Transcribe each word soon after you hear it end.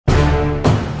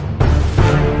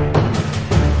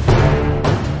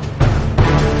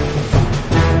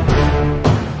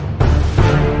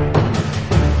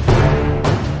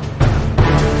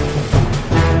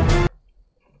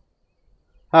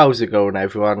How's it going,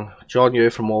 everyone? John here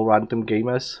from All Random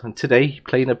Gamers, and today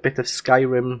playing a bit of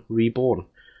Skyrim Reborn.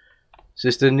 So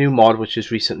this is the new mod which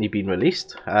has recently been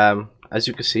released. As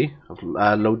you can see,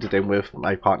 I've loaded in with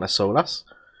my partner Solas.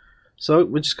 So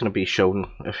we're just going to be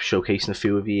showcasing a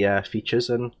few of the features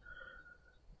and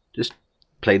just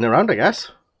playing around, I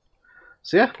guess.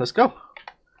 So yeah, let's go.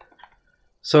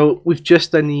 So we've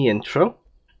just done the intro.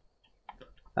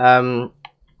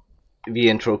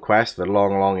 The intro quest, the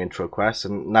long intro quest,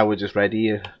 and now we're just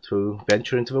ready to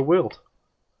venture into the world.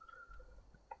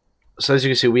 So as you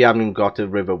can see, we haven't got to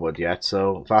Riverwood yet,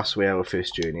 so that's where our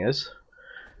first journey is.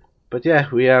 But yeah,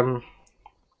 we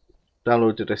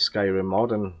downloaded the Skyrim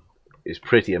mod and it's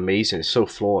pretty amazing. It's so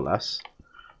flawless.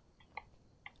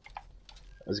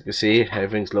 As you can see,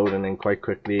 everything's loading in quite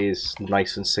quickly. It's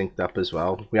nice and synced up as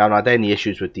well. We haven't had any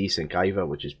issues with desync either,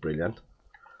 which is brilliant.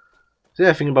 So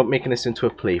yeah, thinking about making this into a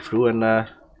playthrough and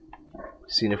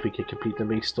seeing if we can complete the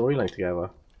main storyline together.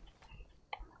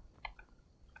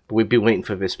 But we've been waiting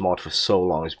for this mod for so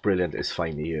long. It's brilliant. It's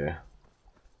finally here.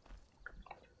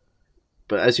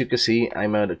 But as you can see,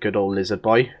 I'm a good old lizard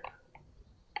boy.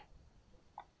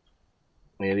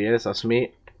 There he is. That's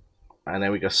me. And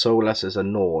then we got Solus as a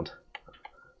Nord.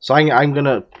 So I'm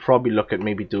gonna probably look at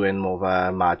maybe doing more of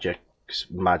a magic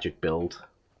build,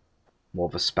 more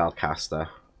of a spellcaster.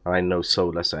 I know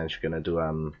Solus is going to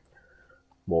do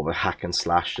more of a hack and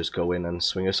slash, just go in and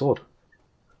swing a sword.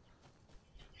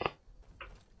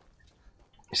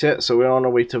 So we're on our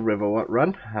way to Riverwood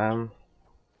Run.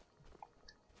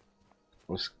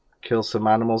 Let's kill some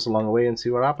animals along the way and see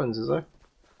what happens, is there?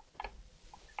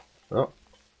 Oh.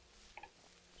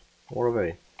 What are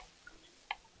they?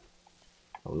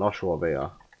 I'm not sure what they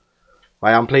are.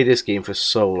 I haven't played this game for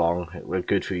so long, we're a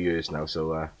good few years now,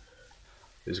 so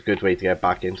it's a good way to get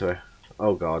back into it.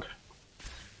 Oh god.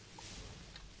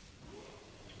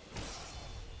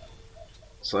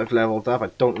 So I've leveled up.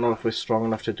 I don't know if we're strong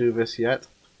enough to do this yet.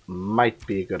 Might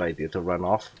be a good idea to run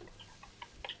off.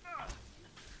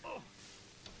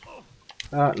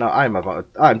 No,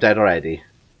 I'm dead already.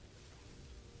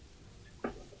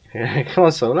 Come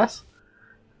on, Solus.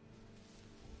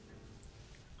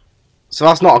 So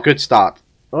that's not a good start.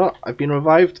 Oh, I've been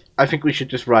revived. I think we should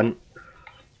just run.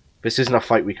 This isn't a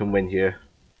fight we can win here.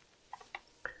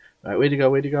 Right, way to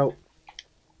go, way to go.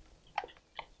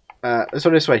 Let's go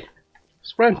this way.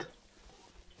 Sprint.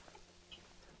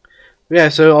 Yeah,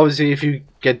 so obviously if you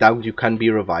get down, you can be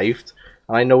revived.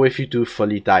 And I know if you do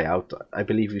fully die out, I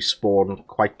believe you spawn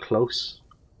quite close.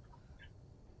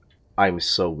 I'm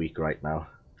so weak right now.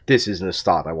 This isn't the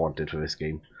start I wanted for this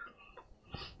game.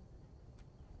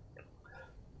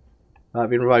 I've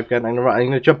been revived again. I'm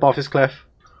gonna jump off this cliff.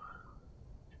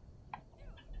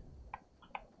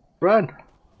 Run!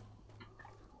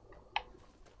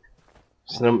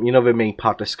 So, you know, the main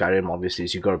part of Skyrim obviously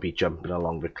is you gotta be jumping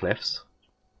along the cliffs.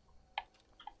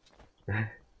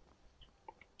 I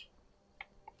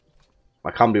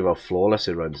can't believe how flawless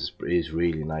it runs. It is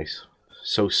really nice.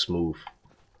 So smooth.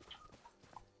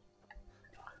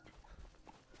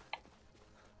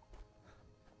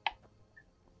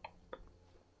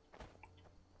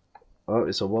 Oh,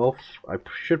 it's a wolf. I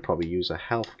should probably use a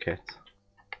health kit.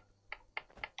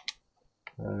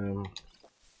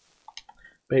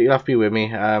 But you'll have to be with me.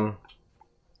 Can't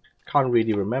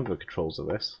really remember the controls of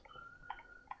this.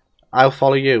 I'll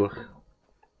follow you.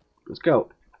 Let's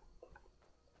go.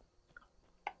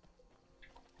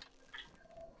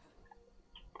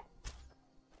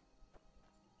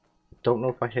 Don't know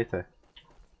if I hit her.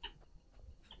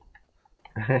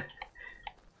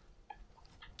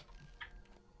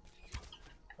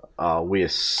 Oh, we are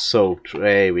so...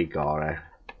 There we go.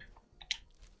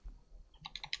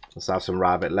 Let's have some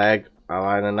rabbit leg. Oh,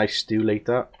 and a nice stew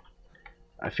later.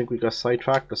 I think we got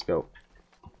sidetracked. Let's go.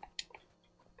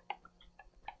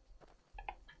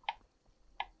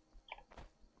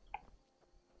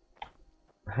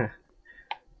 I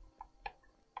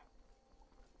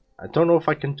don't know if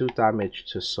I can do damage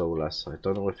to Solus. I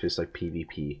don't know if it's like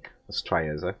PvP. Let's try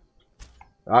it, is it?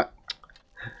 Ah.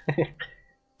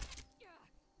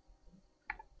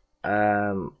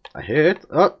 I hit.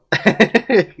 Oh.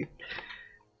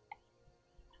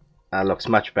 That looks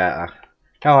much better.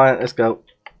 Come on, let's go.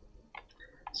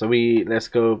 So let's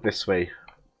go this way.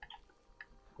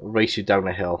 Race you down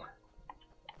a hill.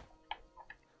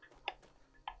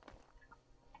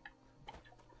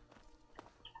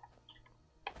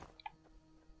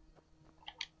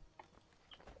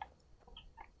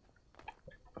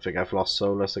 I think I've lost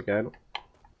Solus again.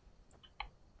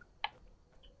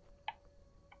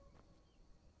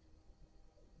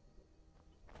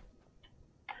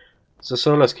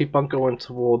 So let's keep on going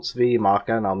towards the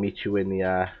marker, and I'll meet you in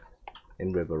the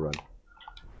in River Run.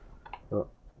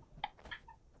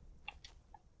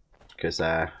 Because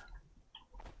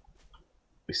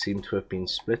we seem to have been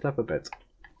split up a bit.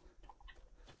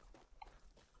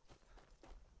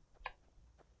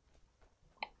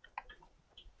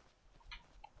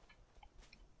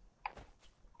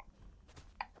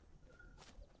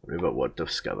 Riverwood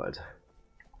discovered.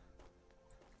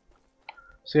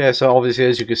 So yeah, so obviously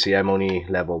as you can see I'm only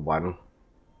level 1,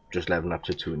 just leveling up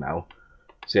to 2 now.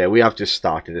 So yeah, we have just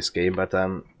started this game, but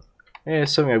yeah,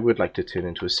 it's something I would like to turn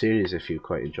into a series if you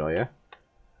quite enjoy it.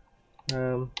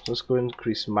 So let's go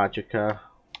increase magicka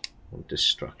and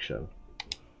destruction.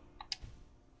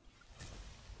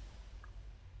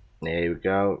 There we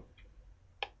go.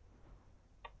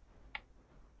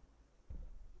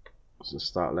 So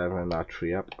start leveling that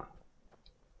tree up.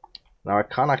 Now I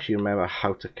can't actually remember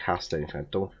how to cast anything.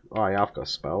 Oh, I have got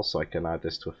spells, so I can add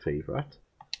this to a favourite.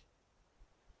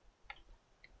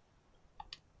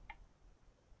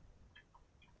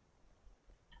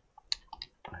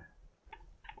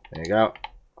 There you go.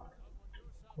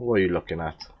 What are you looking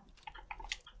at?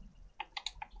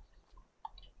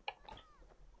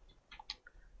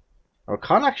 I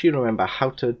can't actually remember how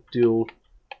to dual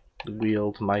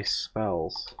wield my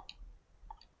spells.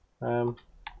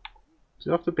 So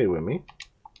you have to bear with me.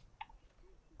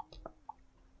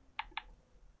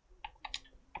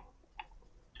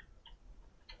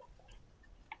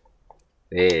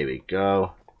 There we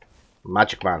go.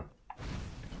 Magic man.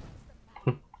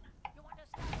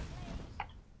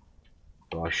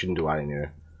 Oh, I shouldn't do that in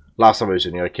here. Last time I was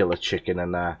in here I killed a chicken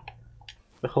and the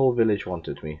whole village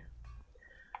wanted me.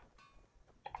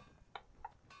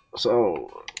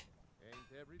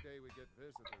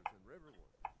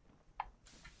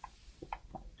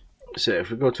 So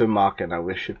if we go to a market now,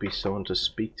 there should be someone to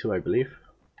speak to, I believe.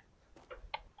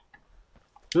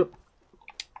 Oop.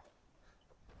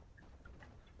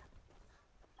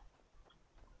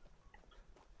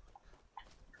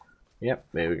 Yep,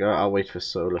 there we go. I'll wait for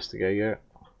Solus to get here.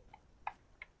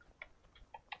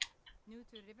 New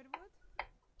to Riverwood?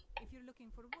 If you're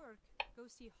looking for work, go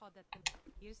see Hod at the...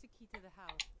 Here's the key to the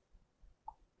house.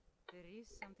 There is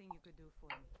something you could do for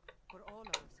me. For all of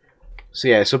us here. So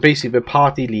yeah, so basically the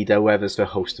party leader, whoever's the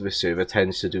host of the server,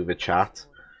 tends to do the chat.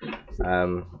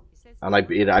 And I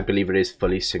believe it is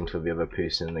fully synced with the other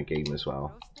person in the game as well.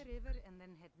 Cross the river and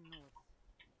then head north.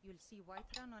 You'll see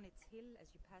Whiterun on its hill as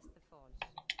you pass the falls.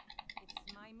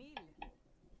 It's my meal.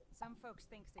 Some folks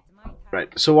think it's my time.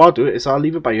 Right, so what I'll do is I'll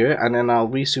leave it by here, and then I'll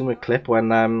resume a clip when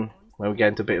we get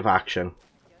into a bit of action.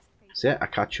 So yeah, I'll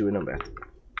catch you in a bit.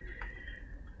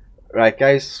 Right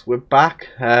guys, we're back.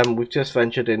 We've just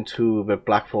ventured into the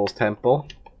Black Falls Temple.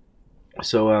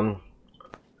 So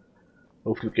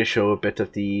hopefully we can show a bit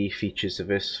of the features of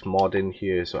this mod in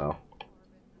here as well.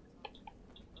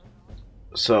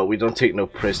 So we don't take no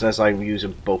prisoners. I'm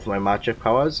using both my magic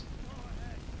powers.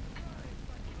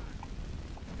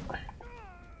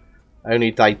 I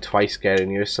only died twice getting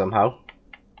here somehow.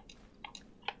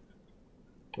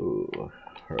 Ooh,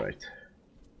 right.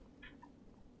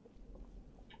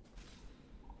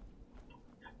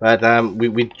 But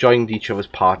we joined each other's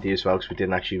party as well because we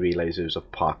didn't actually realise it was a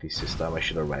party system. I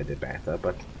should have read it better,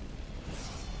 but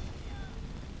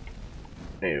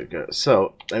there we go.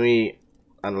 So let me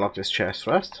unlock this chest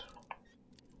first.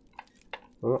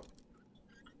 Oh.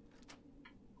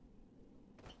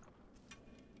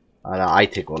 And I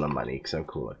take all the money because I'm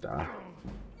cool like that.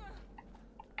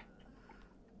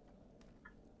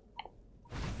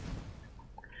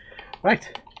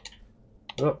 Right.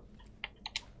 Oh.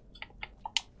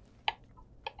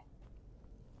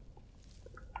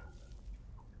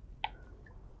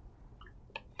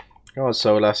 Come on,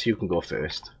 Solus, you can go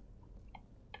first.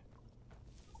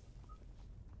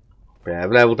 But yeah,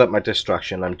 I've leveled up my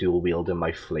destruction. I'm dual wielding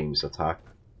my flames attack.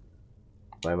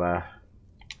 I'm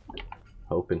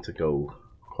hoping to go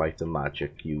quite a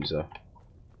magic user.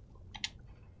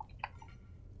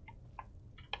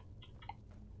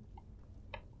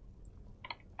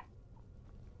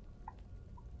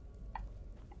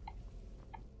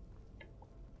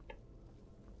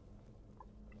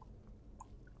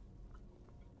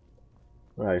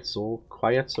 Right, it's all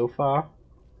quiet so far.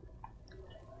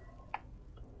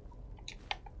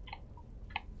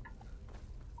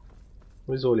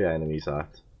 Where's all your enemies at?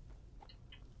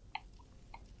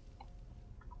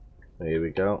 There we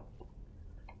go.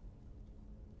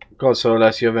 God, so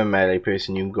unless you have a melee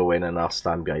person, you can go in and I'll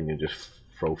stand behind you and just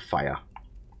throw fire.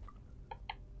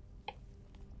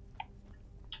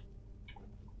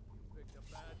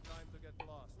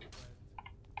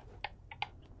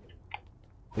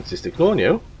 It's just ignoring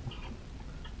you.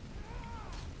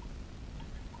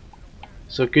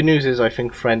 So good news is I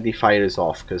think friendly fire is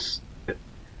off, because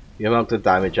the amount of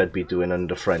damage I'd be doing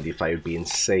under friendly fire would be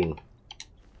insane.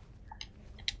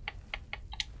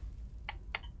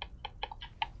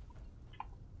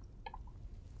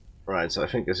 Right, so I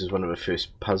think this is one of the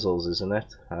first puzzles, isn't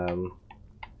it?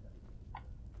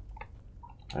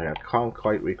 I can't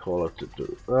quite recall how to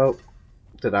do. Oh,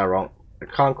 did that wrong. I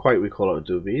can't quite recall how to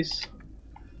do these.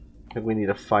 I think we need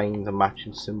to find the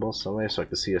matching symbol somewhere, so I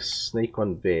can see a snake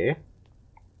one there.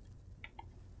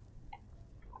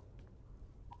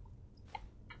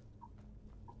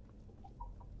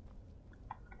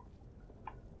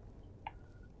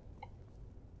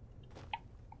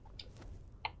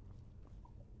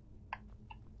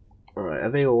 Alright, are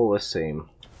they all the same?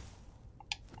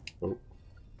 Oh,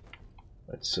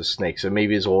 it's a snake, so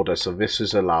maybe it's order. So this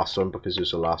is the last one because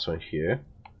there's the last one here.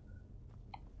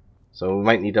 So we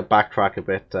might need to backtrack a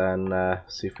bit and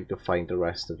see if we can find the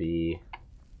rest of the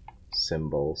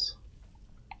symbols.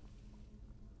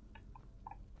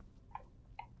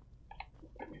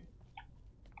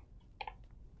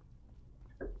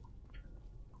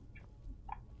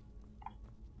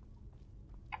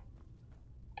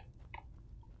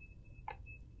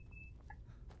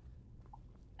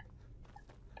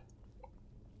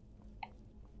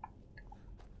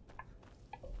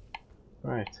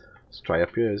 Right, let's try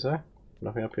up here, is there?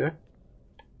 Nothing up here?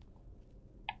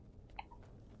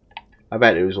 I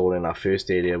bet it was all in our first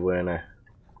area, weren't it?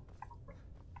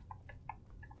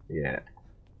 Yeah.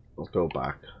 Let's go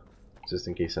back, just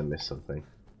in case I missed something.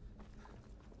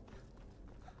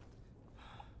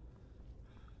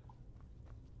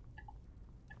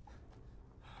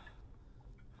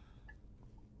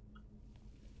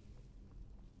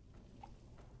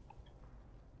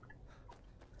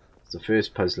 It's the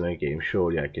first puzzle in the game,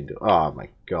 surely I can do. Oh my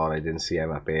god, I didn't see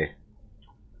him up here.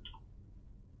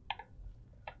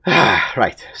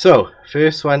 Right, so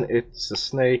first one it's a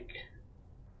snake,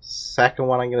 second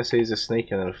one I'm going to say is a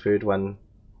snake, and then the third one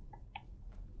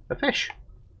a fish.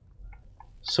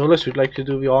 Solus, would like to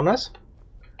do the honors?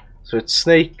 So it's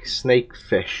snake, snake,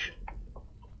 fish.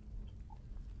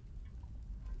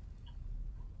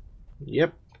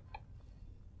 Yep.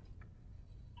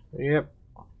 Yep.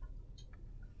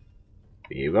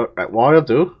 Here you go. Right, what I'll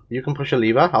do, you can push a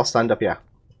lever, I'll stand up here.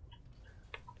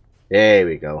 There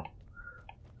we go.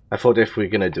 I thought if we're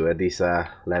gonna do it, at least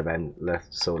let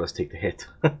Solus take the hit.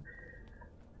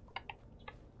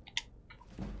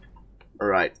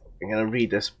 Right, I'm gonna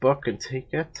read this book and take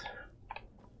it.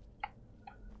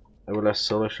 I will let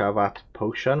Solus have that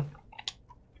potion.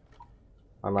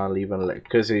 And I'll even let,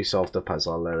 because he solved the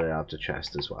puzzle, I'll let it have the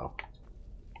chest as well.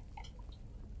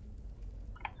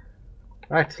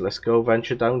 Right, let's go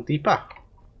venture down deeper.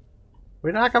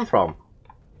 Where did I come from?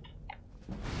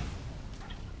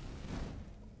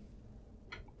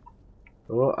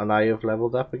 Oh, and I have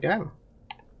leveled up again.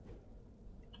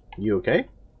 You okay?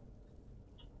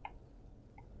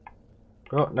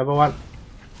 Oh, number one.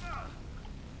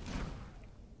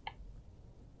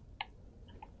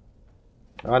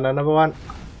 Oh, no, number one.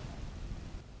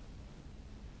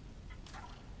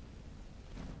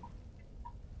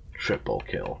 Triple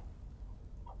kill.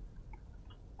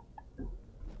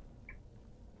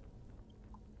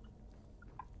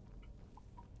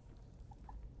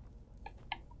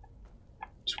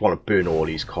 Just want to burn all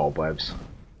these cobwebs.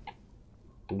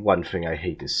 The one thing I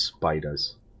hate is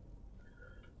spiders.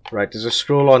 Right, there's a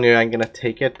scroll on here. I'm gonna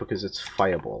take it because it's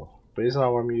fireball. But isn't that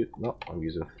what I'm using? No, I'm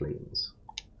using flames.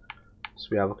 So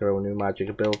we have our new magic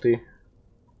ability.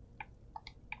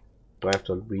 Do I have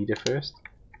to read it first?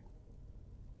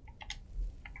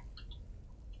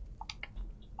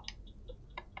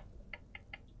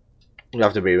 You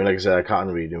have to read it. Like I said, I can't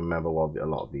really remember what a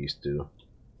lot of these do.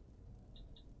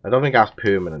 I don't think that's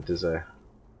permanent, is it?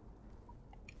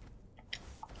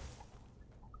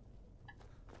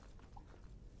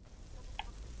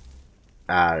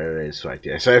 Ah, it is, right,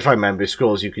 yeah. So if I remember,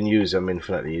 scrolls, you can use them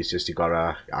infinitely, it's just you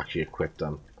gotta actually equip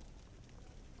them.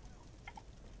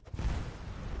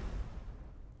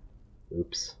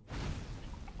 Oops.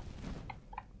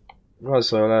 Well,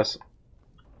 so that's...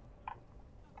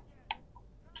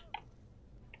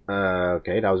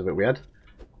 okay, that was a bit weird.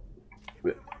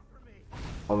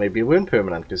 Or maybe it weren't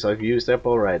permanent, because I've used it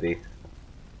already.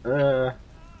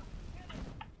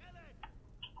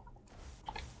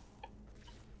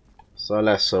 So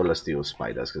let's deal with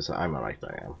spiders, because I'm alright,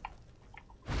 I am.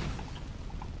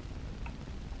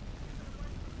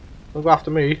 Don't go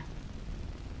after me.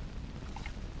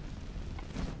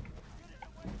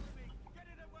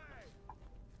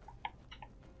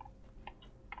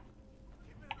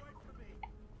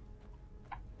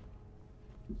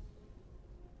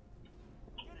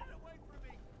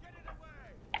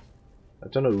 I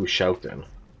don't know who's shouting.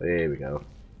 There we go.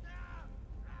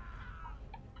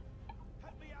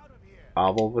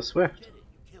 Arvel the Swift.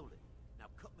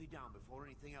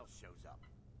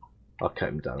 I'll cut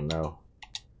him down now.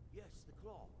 Yes, the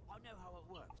claw. I know how it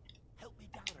works. Help me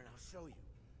down and I'll show you.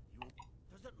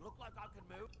 Does it look like I can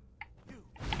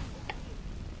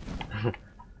move?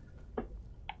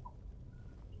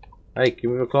 Hey, give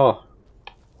me the claw.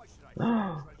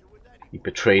 He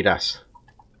betrayed us.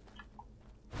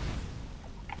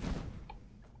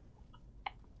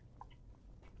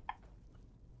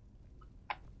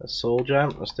 A soul gem,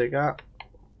 let's take that.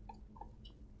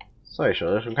 Sorry,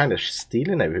 Charlotte, I'm kind of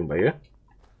stealing everything by you.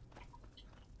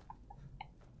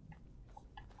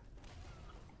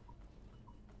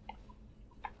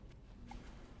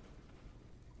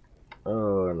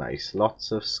 Oh, nice.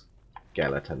 Lots of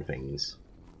skeleton things.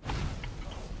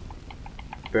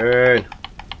 Burn!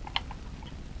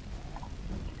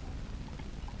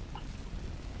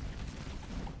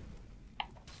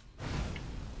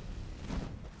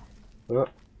 Oh.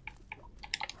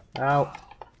 Ow!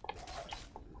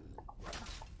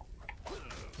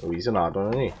 Oh, he's an hard one,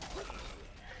 isn't he?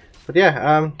 But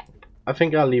yeah, I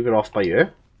think I'll leave it off by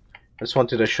here. I just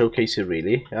wanted to showcase it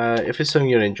really. If it's something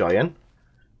you're enjoying,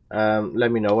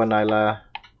 let me know and I'll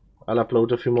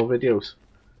upload a few more videos.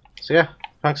 So yeah,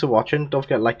 thanks for watching. Don't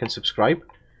forget to like and subscribe,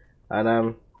 and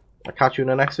I'll catch you in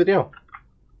the next video.